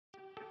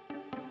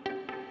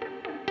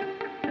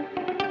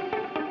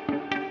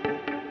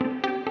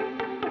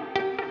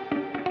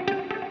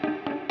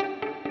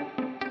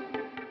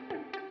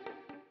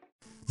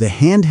The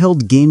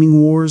handheld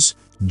gaming wars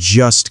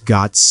just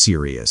got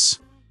serious.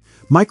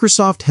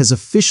 Microsoft has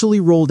officially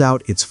rolled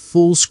out its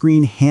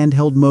full-screen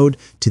handheld mode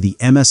to the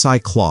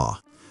MSI Claw,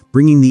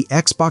 bringing the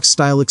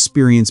Xbox-style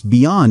experience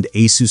beyond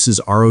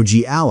Asus's ROG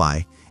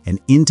Ally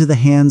and into the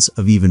hands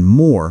of even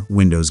more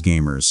Windows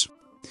gamers.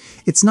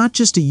 It's not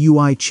just a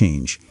UI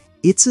change,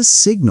 it's a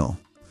signal.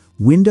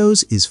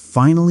 Windows is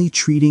finally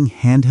treating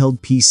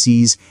handheld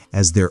PCs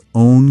as their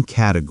own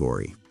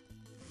category.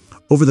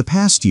 Over the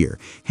past year,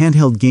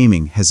 handheld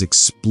gaming has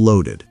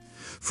exploded.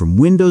 From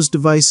Windows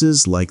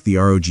devices like the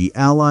ROG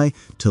Ally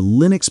to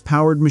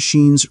Linux-powered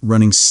machines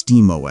running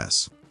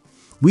SteamOS.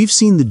 We've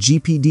seen the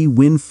GPD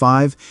Win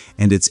 5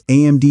 and its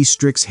AMD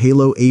Strix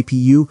Halo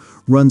APU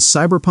run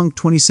Cyberpunk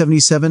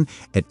 2077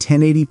 at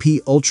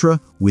 1080p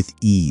Ultra with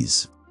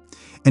ease.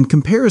 And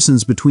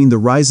comparisons between the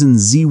Ryzen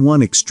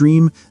Z1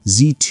 Extreme,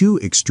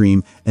 Z2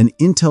 Extreme, and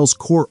Intel's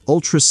Core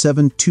Ultra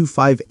 7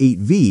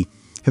 258V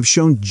have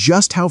shown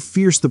just how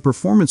fierce the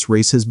performance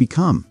race has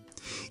become.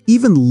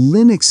 Even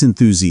Linux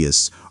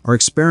enthusiasts are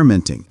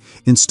experimenting,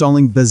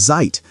 installing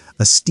Bazite,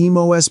 a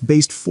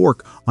SteamOS-based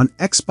fork on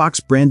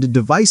Xbox-branded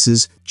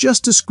devices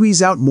just to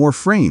squeeze out more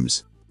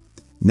frames.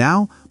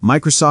 Now,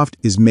 Microsoft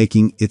is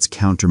making its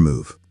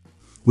countermove.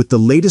 With the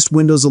latest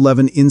Windows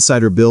 11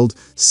 Insider build,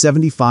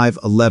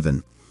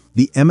 7511,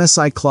 the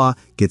MSI Claw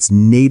gets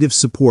native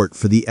support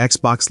for the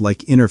Xbox-like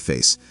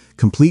interface,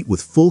 complete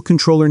with full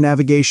controller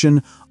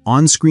navigation,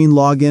 on-screen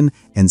login,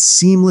 and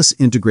seamless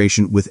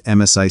integration with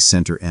MSI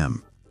Center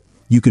M.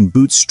 You can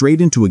boot straight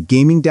into a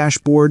gaming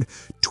dashboard,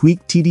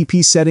 tweak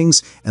TDP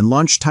settings, and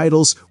launch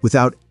titles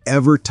without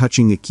ever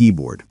touching a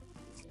keyboard.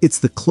 It's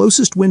the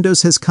closest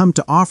Windows has come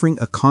to offering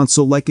a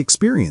console-like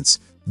experience,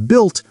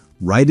 built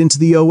right into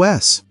the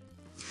OS.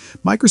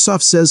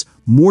 Microsoft says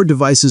more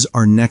devices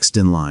are next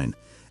in line,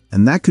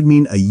 and that could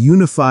mean a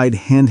unified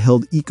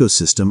handheld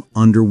ecosystem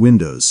under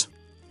Windows.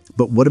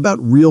 But what about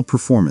real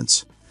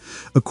performance?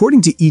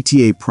 According to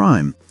ETA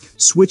Prime,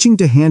 switching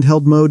to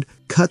handheld mode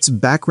cuts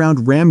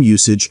background RAM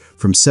usage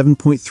from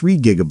 7.3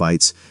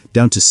 gigabytes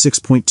down to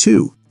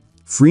 6.2,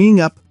 freeing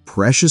up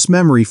precious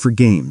memory for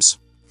games.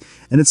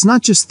 And it's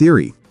not just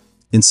theory.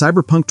 In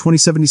Cyberpunk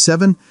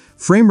 2077,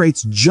 frame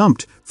rates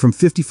jumped from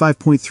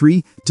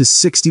 55.3 to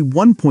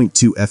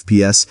 61.2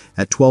 FPS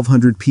at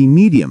 1200p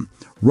medium,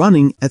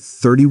 running at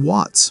 30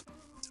 watts.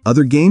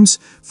 Other games,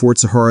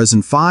 Forza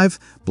Horizon 5,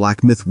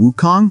 Black Myth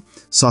Wukong,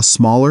 saw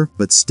smaller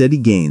but steady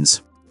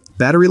gains.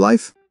 Battery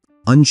life?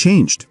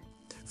 Unchanged.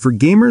 For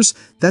gamers,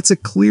 that's a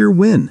clear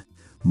win.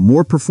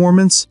 More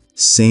performance,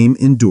 same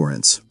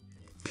endurance.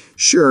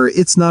 Sure,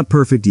 it's not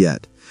perfect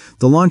yet.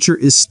 The launcher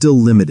is still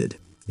limited.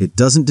 It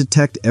doesn't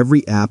detect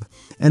every app,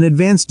 and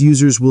advanced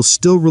users will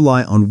still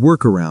rely on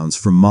workarounds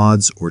for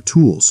mods or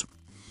tools.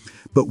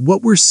 But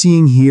what we're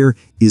seeing here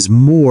is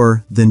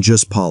more than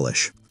just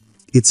polish.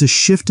 It's a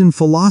shift in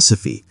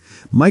philosophy.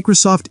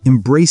 Microsoft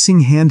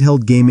embracing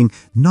handheld gaming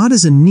not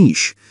as a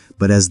niche,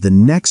 but as the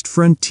next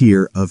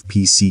frontier of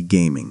PC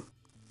gaming.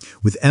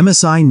 With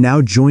MSI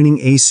now joining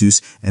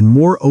Asus and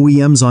more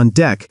OEMs on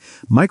deck,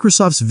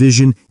 Microsoft's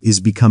vision is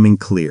becoming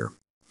clear.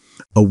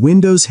 A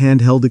Windows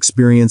handheld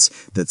experience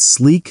that's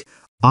sleek,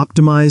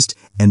 optimized,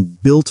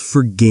 and built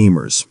for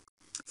gamers.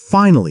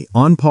 Finally,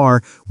 on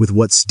par with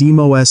what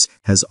SteamOS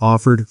has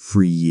offered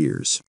for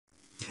years.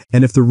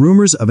 And if the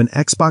rumors of an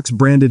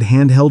Xbox-branded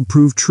handheld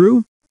prove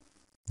true,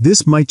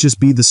 this might just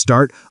be the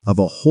start of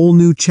a whole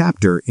new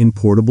chapter in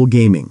portable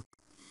gaming.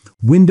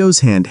 Windows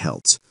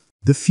handhelds.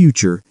 The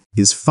future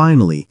is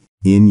finally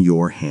in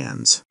your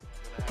hands.